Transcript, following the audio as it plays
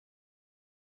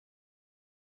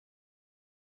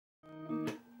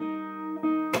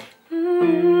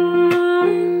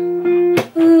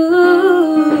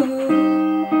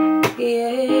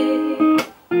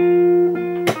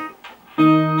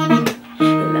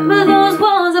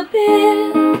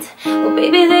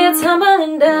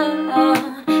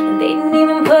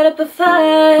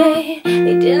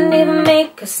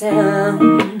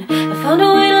sound. I found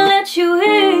a way to let you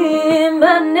in, but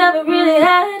I never really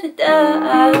had a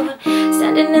doubt.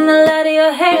 Standing in the light of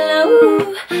your halo,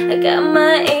 I got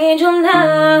my angel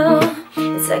now.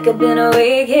 It's like I've been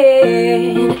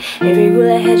awakened. Every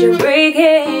rule I had you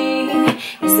breaking.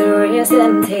 It's the risk that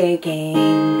I'm taking.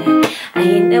 I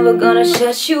ain't never gonna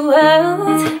shut you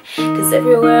out, 'cause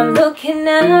everywhere I'm looking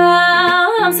now,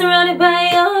 I'm surrounded by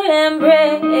your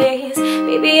embrace.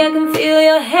 Baby, I can feel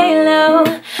your halo.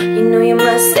 You know you're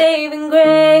my saving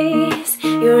grace.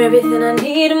 You're everything I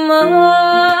need and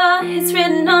more. It's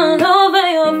written all over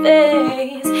your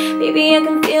face. Baby, I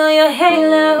can feel your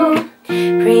halo.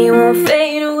 Pray you won't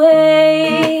fade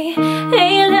away.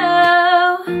 Halo,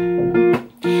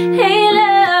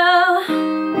 halo,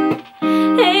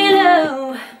 halo,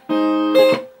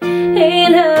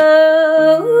 halo.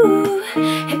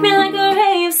 Hit me like a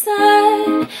ray of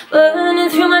sun, burning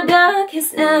through my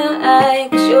darkest night.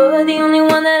 'Cause you're the only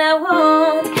one that I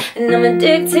want, and I'm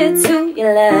addicted to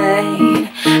your light.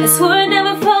 I swore I'd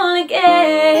never fall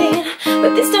again,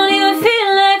 but this don't even feel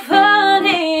like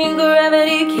falling.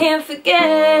 Gravity can't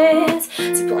forget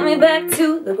to pull me back to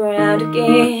the ground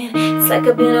again. It's like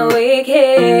I've been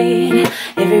awakened.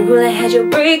 Every rule I had you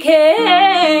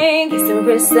breaking. It's the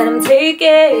risk that I'm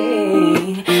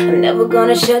taking. I'm never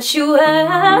gonna shut you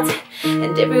out,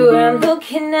 and everywhere I'm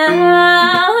looking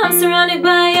now, I'm surrounded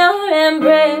by your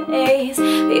embrace.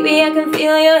 Baby, I can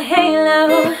feel your halo.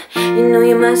 You know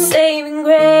you're my saving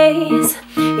grace.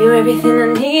 You're everything I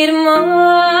need and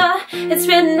more. It's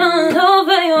written all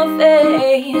over your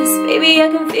face. Baby, I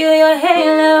can feel your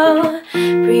halo.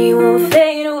 Pray you won't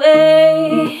fade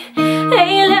away.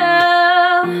 Halo,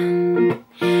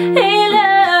 halo,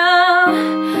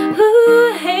 ooh,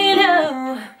 halo,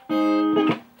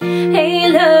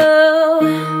 halo,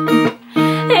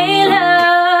 halo,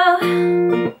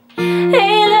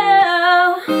 halo,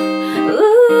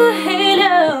 ooh,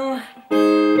 halo,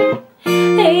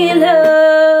 halo,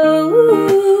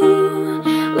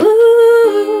 ooh,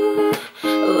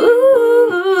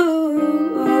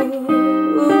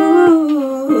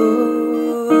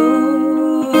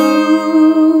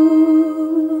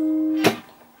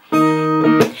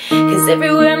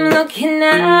 everywhere I'm looking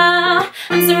now,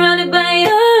 I'm surrounded by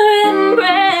your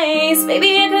embrace.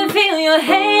 Baby, I can feel your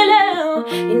halo.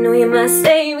 You know you're my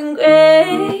saving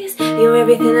grace. You're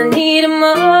everything I need and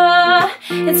more.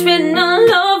 It's written all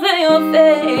over your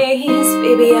face.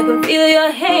 Baby, I can feel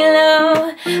your halo.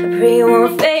 I pray you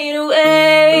won't fade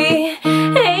away.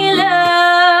 Halo,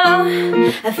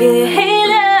 I feel your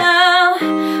halo.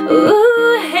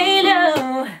 Ooh, halo,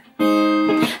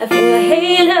 I feel your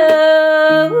halo.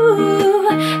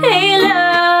 Halo,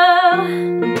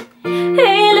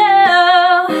 halo,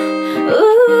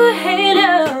 ooh,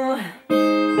 halo,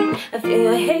 I feel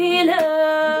your halo.